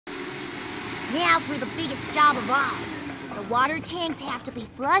Now for the biggest job of all. The water tanks have to be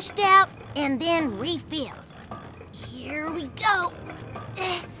flushed out and then refilled. Here we go.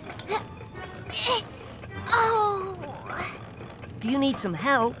 Oh. Do you need some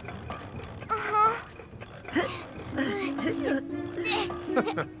help? Uh-huh.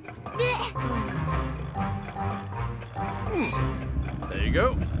 There you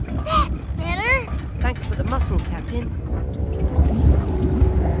go. That's better. Thanks for the muscle, Captain.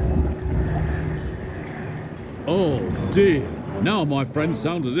 Oh dear, now my friend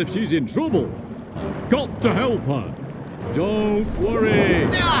sounds as if she's in trouble. I've got to help her. Don't worry,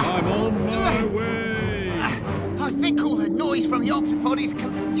 I'm on my way. I think all the noise from the Octopod is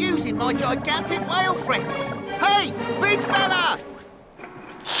confusing my gigantic whale friend. Hey, big fella!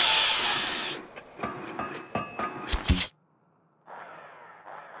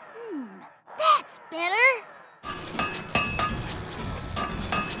 That's better.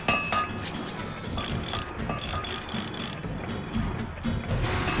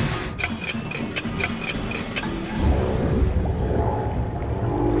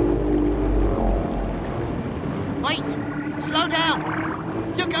 Wait! Slow down!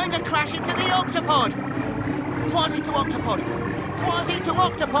 You're going to crash into the Octopod! Kwazii to Octopod! Kwazii to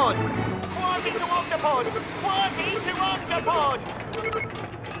Octopod! Kwazii to Octopod! Kwazii to Octopod!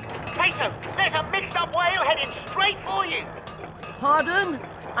 Peso, there's a mixed-up whale heading straight for you! Pardon?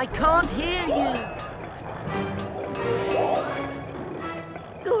 I can't hear you.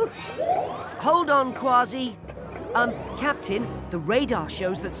 Hold on, Kwazii. Captain, the radar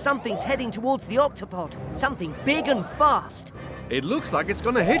shows that something's heading towards the Octopod. Something big and fast. It looks like it's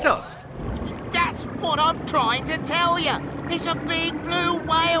gonna hit us. That's what I'm trying to tell you! It's a big blue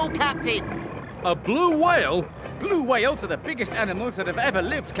whale, Captain! A blue whale? Blue whales are the biggest animals that have ever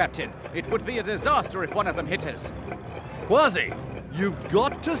lived, Captain. It would be a disaster if one of them hit us. Kwazii, you've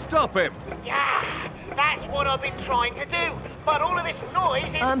got to stop him. Yeah, that's what I've been trying to do. But all of this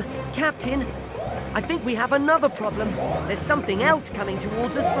noise is... Captain, I think we have another problem. There's something else coming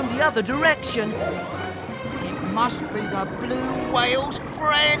towards us from the other direction. It must be the blue whale's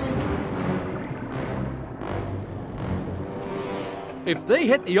friend. If they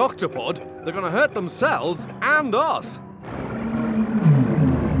hit the Octopod, they're gonna hurt themselves and us.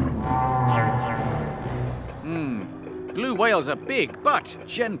 Blue whales are big, but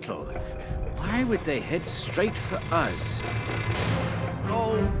gentle. Why would they head straight for us?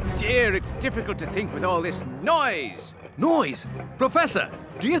 Oh dear, it's difficult to think with all this noise. Noise? Professor,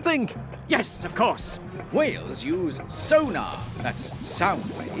 do you think... Yes, of course. Whales use sonar, that's sound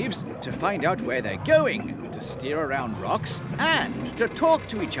waves, to find out where they're going, to steer around rocks, and to talk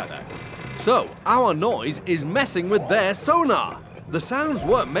to each other. So, our noise is messing with their sonar. The sounds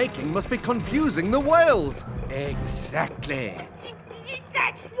we're making must be confusing the whales. Exactly.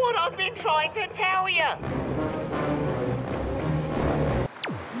 That's what I've been trying to tell you.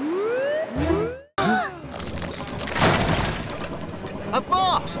 A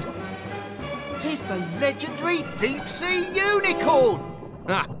blast! 'Tis the legendary deep-sea unicorn!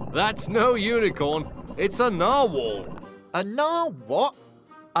 Ha! That's no unicorn. It's a narwhal. A what?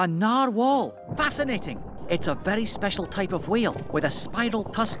 A narwhal. Fascinating. It's a very special type of whale with a spiral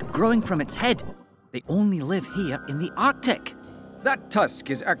tusk growing from its head. They only live here in the Arctic. That tusk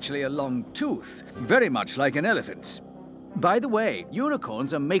is actually a long tooth, very much like an elephant's. By the way,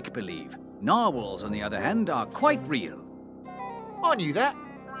 unicorns are make-believe. Narwhals, on the other hand, are quite real. I knew that.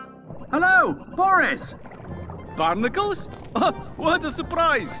 Hello, Boris! Barnacles? What a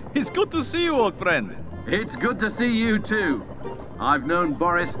surprise! It's good to see you, old friend. It's good to see you too. I've known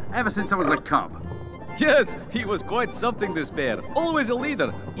Boris ever since I was a cub. Yes, he was quite something, this bear. Always a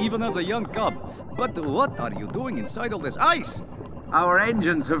leader, even as a young cub. But what are you doing inside all this ice? Our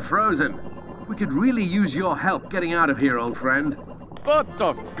engines have frozen. We could really use your help getting out of here, old friend. But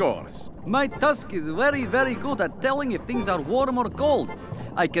of course. My tusk is very, very good at telling if things are warm or cold.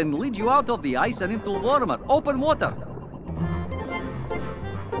 I can lead you out of the ice and into warmer, open water.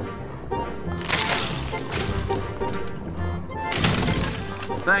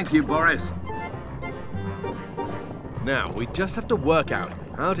 Thank you, Boris. Now, we just have to work out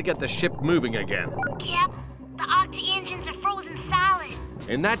how to get the ship moving again. Cap, the Octa engines are frozen solid.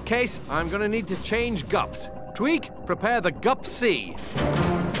 In that case, I'm gonna need to change gups. Tweak, prepare the gup C.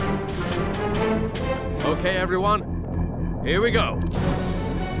 Okay, everyone, here we go.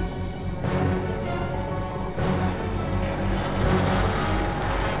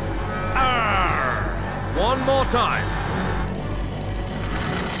 Arr! One more time.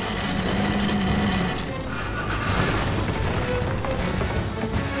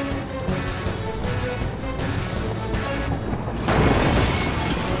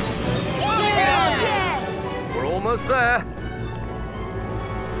 Yeah! Almost there.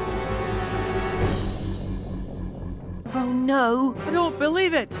 Oh no! I don't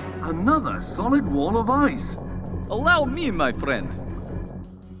believe it! Another solid wall of ice. Allow me, my friend.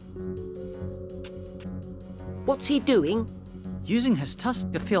 What's he doing? Using his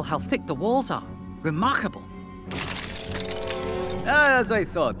tusk to feel how thick the walls are. Remarkable. As I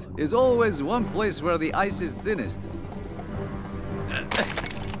thought, is always one place where the ice is thinnest.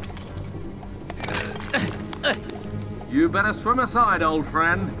 You better swim aside, old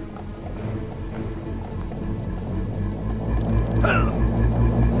friend.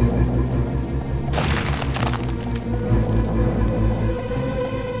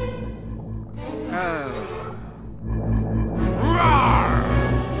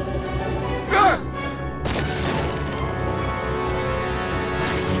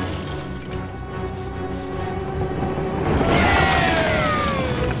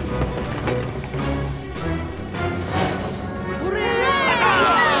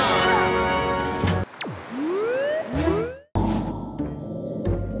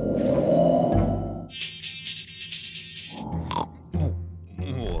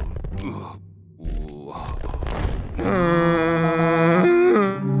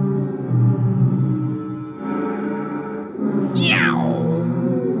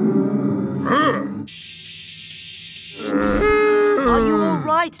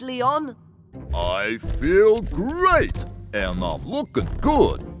 Leon? I feel great, and I'm looking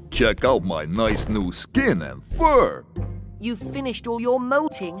good. Check out my nice new skin and fur. You finished all your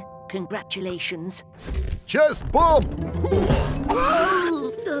molting. Congratulations. Chest bump!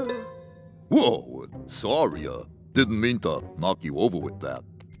 Whoa, sorry, didn't mean to knock you over with that.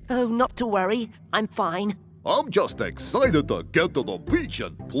 Oh, not to worry. I'm fine. I'm just excited to get to the beach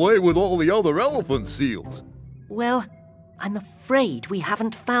and play with all the other elephant seals. Well, I'm afraid we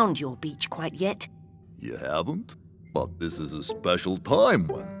haven't found your beach quite yet. You haven't? But this is a special time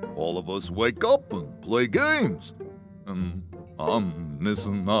when all of us wake up and play games. And I'm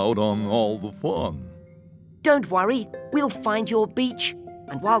missing out on all the fun. Don't worry, we'll find your beach.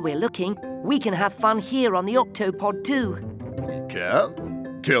 And while we're looking, we can have fun here on the Octopod too. We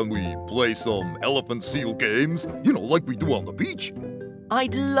can? Can we play some elephant seal games? You know, like we do on the beach?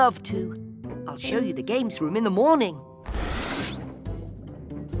 I'd love to. I'll show you the games room in the morning.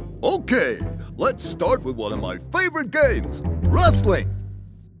 Okay, let's start with one of my favorite games, wrestling.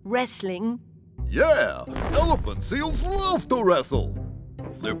 Wrestling? Yeah, elephant seals love to wrestle.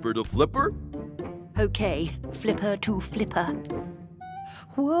 Flipper to flipper? Okay, flipper to flipper.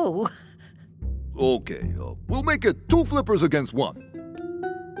 Whoa. Okay, we'll make it 2 flippers against 1.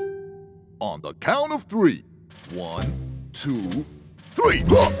 On the count of 3. 1, 2, 3.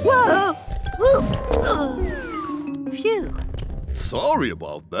 Whoa! Phew. Sorry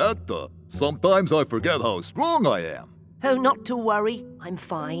about that. Sometimes I forget how strong I am. Oh, not to worry. I'm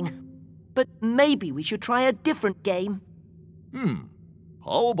fine. But maybe we should try a different game.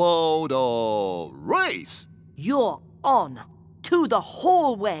 How about a race? You're on. To the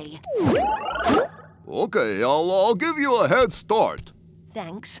hallway. Okay, I'll give you a head start.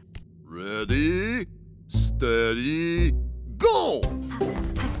 Thanks. Ready, steady, go!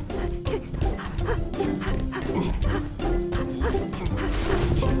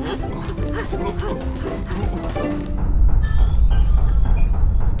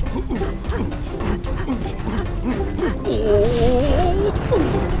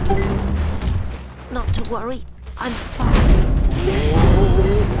 Not to worry, I'm fine.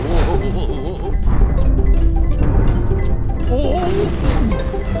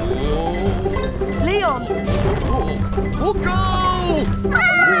 Leon! Look out!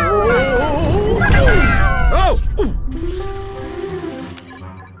 Oh!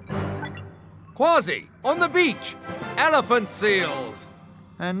 Kwazii, on the beach! Elephant seals!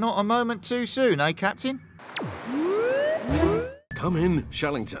 And not a moment too soon, eh, Captain? Come in,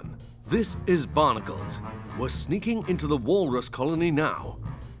 Shellington. This is Barnacles. We're sneaking into the walrus colony now.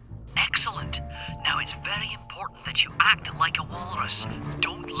 Excellent. Now it's very important that you act like a walrus.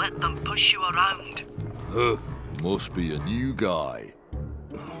 Don't let them push you around. Must be a new guy.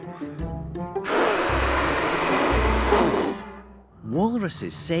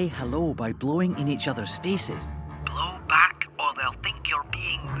 Walruses say hello by blowing in each other's faces. Blow back or they'll think you're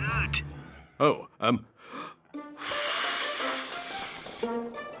being rude. Oh,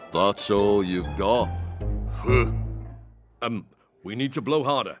 That's all you've got? we need to blow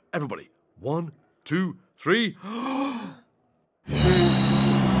harder. Everybody. 1, 2, 3.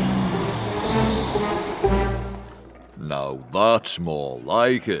 Now that's more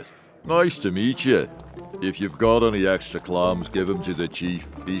like it. Nice to meet you. If you've got any extra clams, give them to the chief.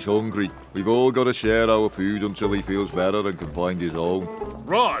 He's hungry. We've all got to share our food until he feels better and can find his own.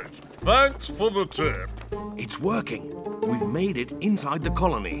 Right. Thanks for the tip. It's working. We've made it inside the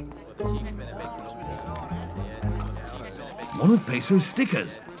colony. One of Peso's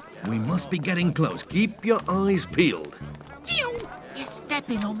stickers. We must be getting close. Keep your eyes peeled. You're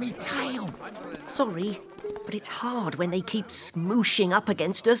stepping on me tail. Sorry, but it's hard when they keep smooshing up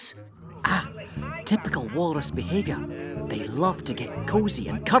against us. Typical walrus behaviour. They love to get cosy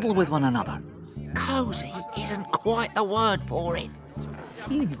and cuddle with one another. Cosy isn't quite the word for it.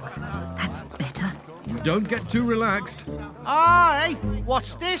 That's better. Don't get too relaxed. Aye,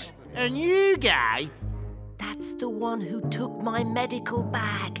 what's this? A new guy? That's the one who took my medical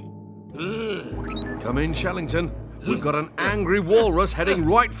bag. Come in, Shellington. We've got an angry walrus heading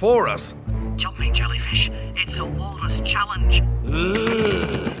right for us. Jumping jellyfish, it's a walrus challenge.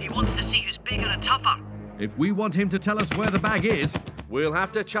 He wants to see who's bigger and tougher. If we want him to tell us where the bag is, we'll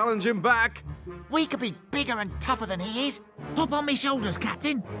have to challenge him back. We could be bigger and tougher than he is. Hop on me shoulders,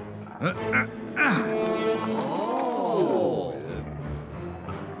 Captain.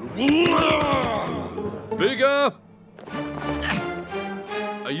 Bigger!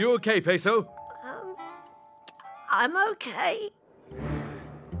 Are you okay, Peso? I'm okay.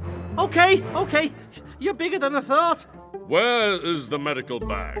 Okay. You're bigger than I thought. Where is the medical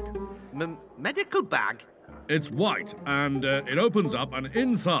bag? Medical bag? It's white, and it opens up, and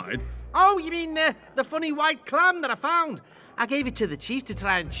inside... Oh, you mean the funny white clam that I found? I gave it to the chief to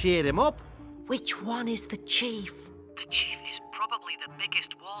try and cheer him up. Which one is the chief? The chief is probably the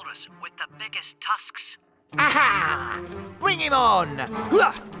biggest walrus with the biggest tusks. Aha! Bring him on!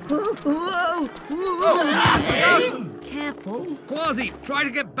 Careful. Kwazii, try to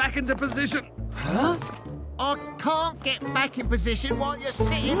get back into position. Huh? I can't get back in position while you're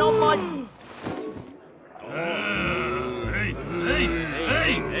sitting on my...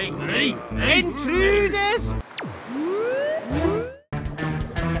 Hey! Intruders!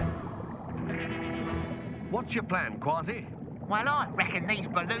 What's your plan, Kwazii? Well, I reckon these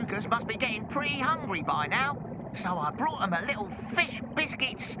belugas must be getting pretty hungry by now. So I brought them a little fish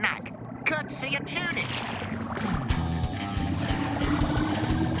biscuit snack, courtesy of Tunic.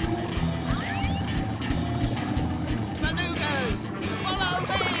 Belugas, follow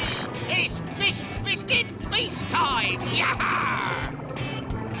me! It's fish biscuit feast time! Yaha!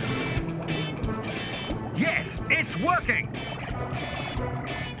 Yes, it's working.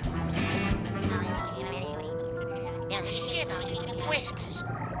 Now shiver, whiskers.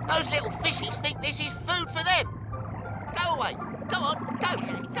 Those little fishies think this is food for them. Go away. Go on. Go.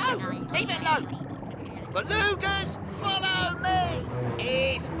 Leave it alone. Belugas, follow me.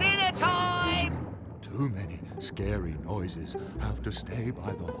 It's dinner time. Too many scary noises. Have to stay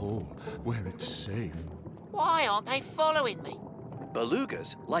by the hole where it's safe. Why aren't they following me?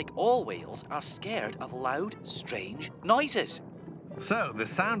 Belugas, like all whales, are scared of loud, strange noises. So, the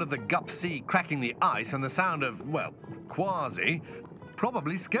sound of the gup sea cracking the ice and the sound of, well, Kwazii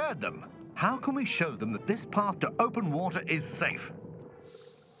probably scared them. How can we show them that this path to open water is safe?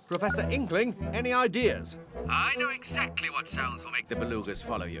 Professor Inkling, any ideas? I know exactly what sounds will make the belugas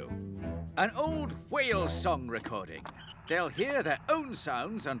follow you. An old whale song recording. They'll hear their own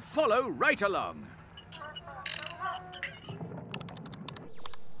sounds and follow right along.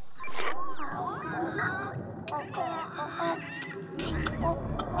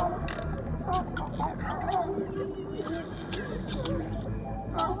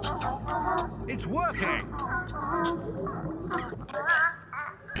 It's working!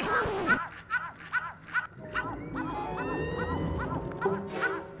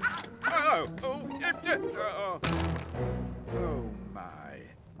 Oh my.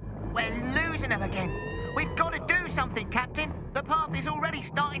 We're losing them again. We've got to do something, Captain. The path is already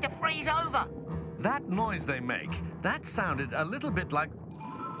starting to freeze over. That noise they make, that sounded a little bit like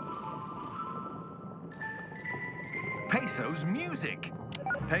Peso's music.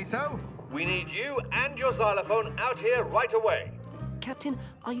 Peso, we need you and your xylophone out here right away. Captain,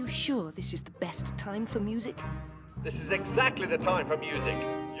 are you sure this is the best time for music? This is exactly the time for music.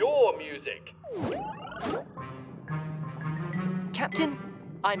 Your music. Captain,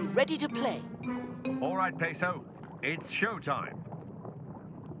 I'm ready to play. All right, Peso, it's showtime.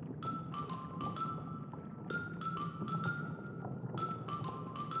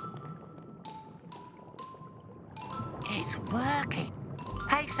 It's working.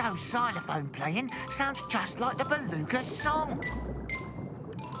 Peso's xylophone playing sounds just like the beluga song.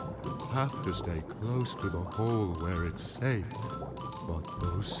 Have to stay close to the hole where it's safe. But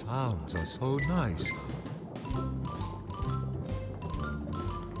those sounds are so nice.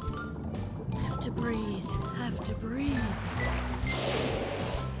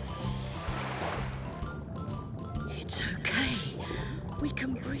 It's okay. We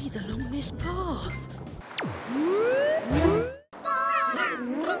can breathe along this path.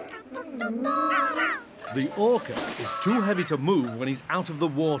 The orca is too heavy to move when he's out of the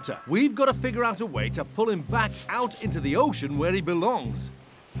water. We've got to figure out a way to pull him back out into the ocean where he belongs.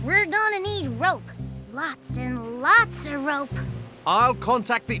 We're gonna need rope. Lots and lots of rope. I'll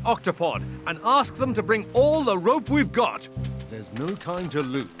contact the Octopod and ask them to bring all the rope we've got. There's no time to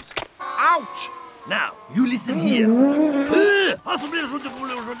lose. Ouch! Now, you listen here.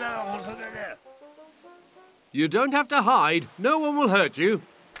 You don't have to hide. No one will hurt you.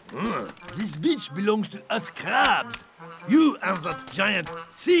 This beach belongs to us crabs. You and that giant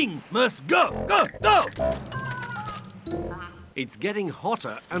thing must go, go, go! It's getting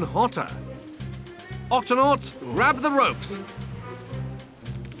hotter and hotter. Octonauts, grab the ropes.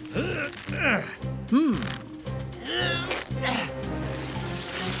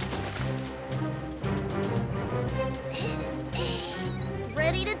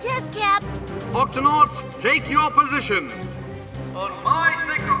 Ready to test, Cap. Octonauts, take your positions. On my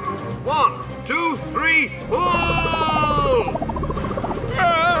signal. 1, 2, 3, pull!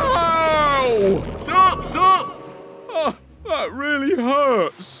 Ow! Stop, stop! Oh, that really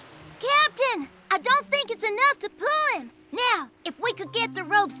hurts. Captain, I don't think it's enough to pull him. Now, if we could get the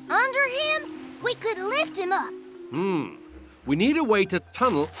ropes under him, we could lift him up. We need a way to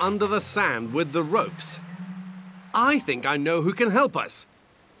tunnel under the sand with the ropes. I think I know who can help us.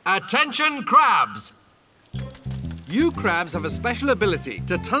 Attention, crabs! You crabs have a special ability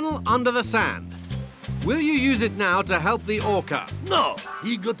to tunnel under the sand. Will you use it now to help the orca? No,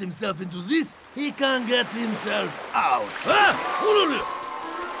 he got himself into this. He can't get himself out.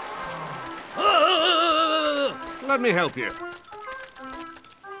 Let me help you.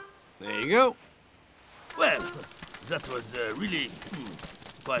 There you go. Well, that was really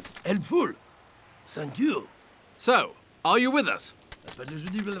quite helpful. Thank you. So, are you with us?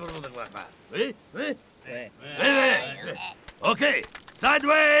 Okay,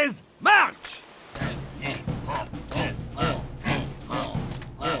 sideways, march!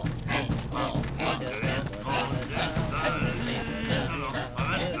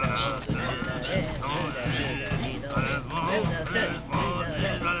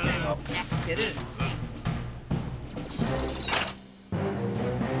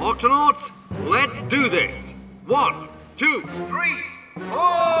 Octonauts, let's do this. 1, 2, 3,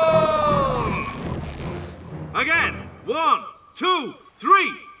 pull! Again. 1, 2,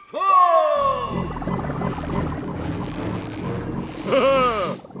 3, pull!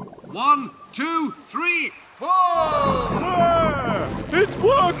 1, 2, 3, pull! It's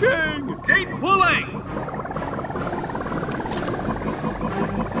working! Keep pulling!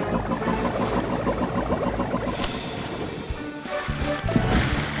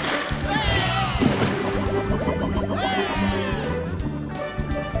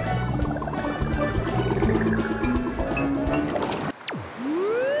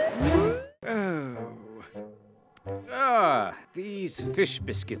 These fish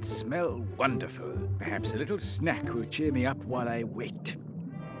biscuits smell wonderful. Perhaps a little snack will cheer me up while I wait.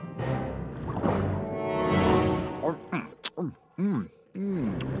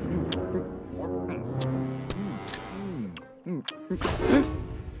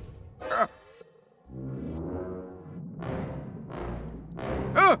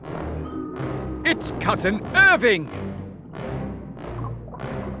 Oh! It's Cousin Irving!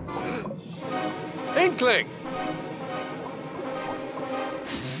 Inkling!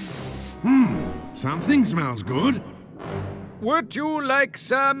 Something smells good. Would you like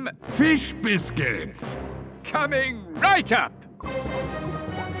some Fish biscuits. coming right up?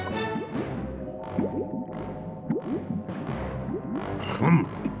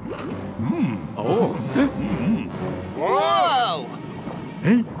 Oh. Whoa!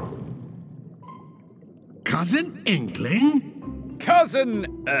 Eh? Cousin Inkling?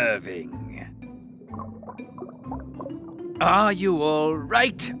 Cousin Irving. Are you all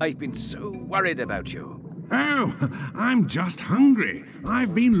right? I've been so worried about you. Oh, I'm just hungry.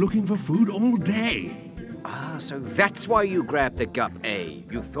 I've been looking for food all day. Ah, so that's why you grabbed the Gup A.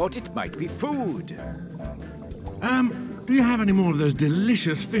 You thought it might be food. Do you have any more of those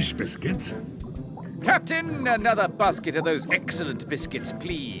delicious fish biscuits? Captain, another basket of those excellent biscuits,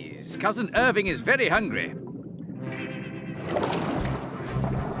 please. Cousin Irving is very hungry.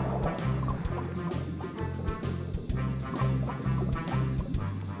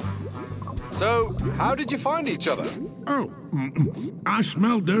 So, how did you find each other? Oh, I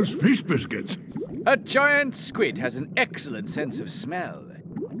smelled those fish biscuits. A giant squid has an excellent sense of smell.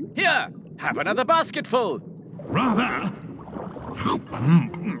 Here, have another basketful. Rather.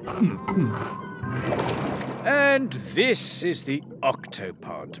 And this is the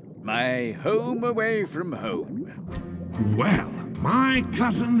Octopod, my home away from home. Well, my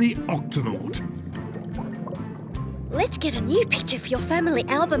cousin the Octonaut. Let's get a new picture for your family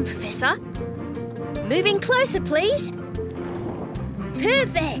album, Professor. Moving closer, please.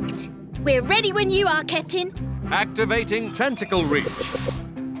 Perfect. We're ready when you are, Captain. Activating tentacle reach.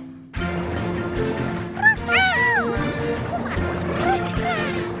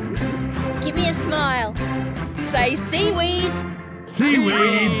 Give me a smile. Say seaweed.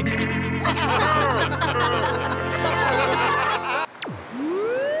 Seaweed!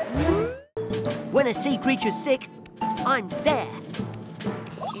 When a sea creature's sick, I'm there.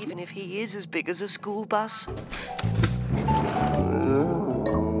 Even if he is as big as a school bus.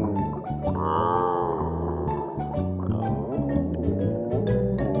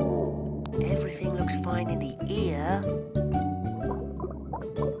 Everything looks fine in the ear.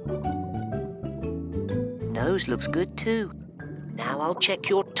 Nose looks good too. Now I'll check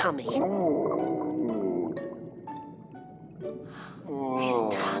your tummy. His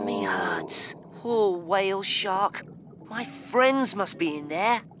tummy hurts. Poor whale shark. My friends must be in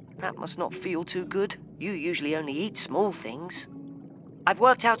there. That must not feel too good. You usually only eat small things. I've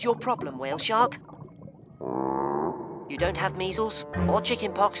worked out your problem, whale shark. You don't have measles or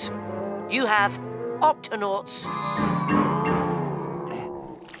chickenpox. You have Octonauts.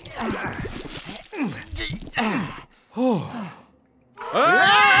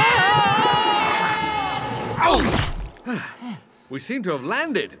 We seem to have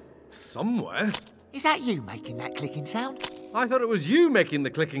landed somewhere. Is that you making that clicking sound? I thought it was you making the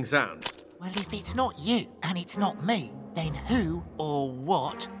clicking sound. Well, if it's not you and it's not me, then who or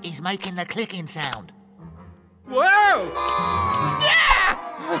what is making the clicking sound? Whoa!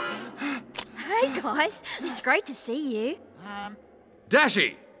 Hey, guys. It's great to see you.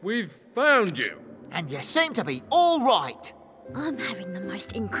 Dashy, we've found you. And you seem to be all right. I'm having the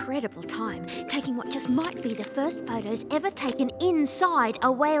most incredible time taking what just might be the first photos ever taken inside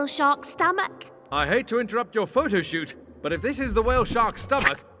a whale shark's stomach. I hate to interrupt your photo shoot, but if this is the whale shark's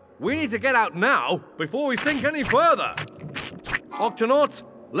stomach, we need to get out now before we sink any further. Octonauts,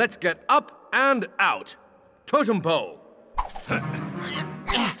 let's get up and out. Totem pole.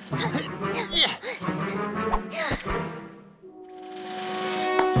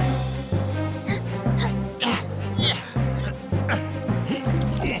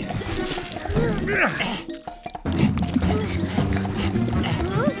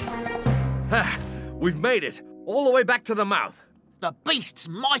 We've made it, all the way back to the mouth. The beast's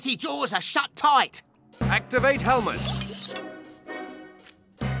mighty jaws are shut tight. Activate helmets.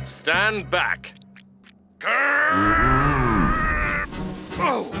 Stand back.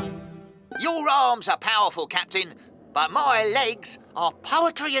 Oh. Your arms are powerful, Captain, but my legs are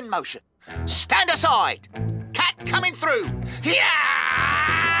poetry in motion. Stand aside. Cat coming through.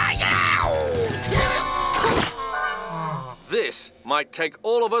 This might take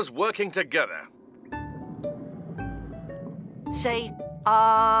all of us working together. Say,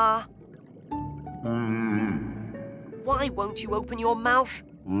 Why won't you open your mouth?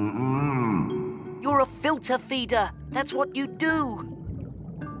 You're a filter feeder. That's what you do.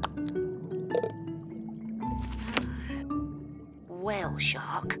 Whale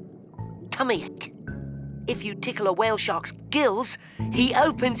shark. Tummy ache. If you tickle a whale shark's gills, he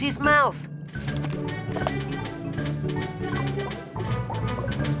opens his mouth.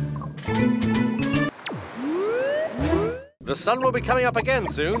 The sun will be coming up again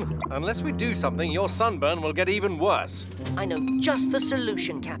soon. Unless we do something, your sunburn will get even worse. I know just the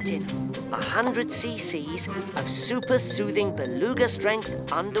solution, Captain. 100 cc's of super soothing beluga strength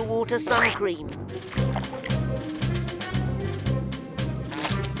underwater sun cream.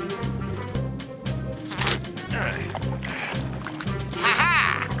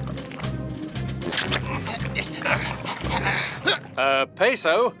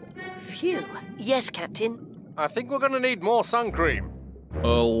 Peso? Phew. Yes, Captain. I think we're going to need more sun cream. A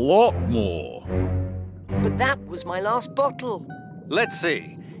lot more. But that was my last bottle. Let's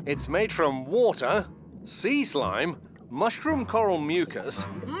see. It's made from water, sea slime, mushroom coral mucus.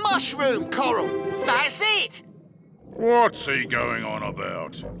 Mushroom coral! That's it! What's he going on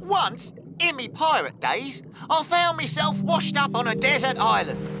about? Once, in me pirate days, I found myself washed up on a desert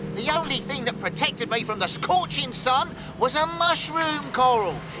island. The only thing that protected me from the scorching sun was a mushroom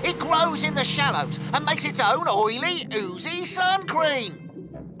coral. It grows in the shallows and makes its own oily, oozy sun cream.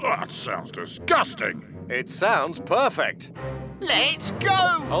 That sounds disgusting. It sounds perfect. Let's go!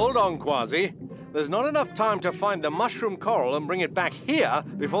 Hold on, Kwazii. There's not enough time to find the mushroom coral and bring it back here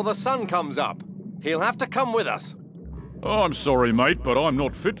before the sun comes up. He'll have to come with us. I'm sorry, mate, but I'm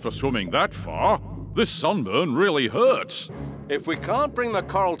not fit for swimming that far. This sunburn really hurts. If we can't bring the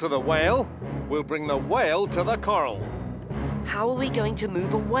coral to the whale, we'll bring the whale to the coral. How are we going to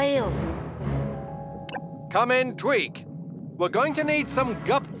move a whale? Come in, Tweak. We're going to need some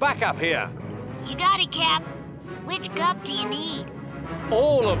gup backup here. You got it, Cap. Which gup do you need?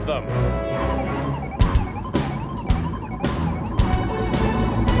 All of them.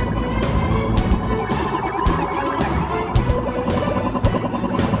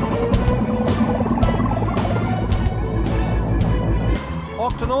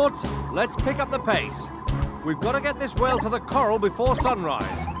 Octonauts, let's pick up the pace. We've got to get this whale to the coral before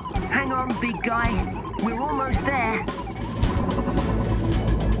sunrise. Hang on, big guy. We're almost there.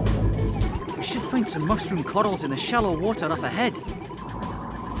 We should find some mushroom corals in the shallow water up ahead.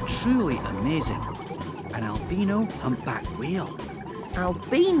 Truly amazing. An albino humpback whale.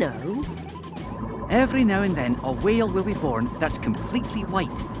 Albino? Every now and then a whale will be born that's completely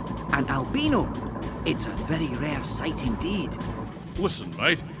white. An albino. It's a very rare sight indeed. Listen,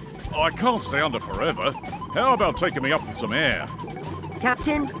 mate, I can't stay under forever. How about taking me up for some air?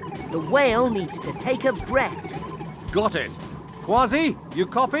 Captain, the whale needs to take a breath. Got it. Kwazii, you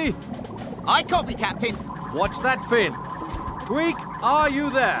copy? I copy, Captain. Watch that fin. Tweak, are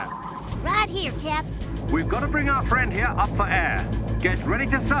you there? Right here, Cap. We've got to bring our friend here up for air. Get ready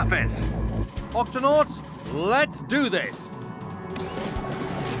to surface. Octonauts, let's do this.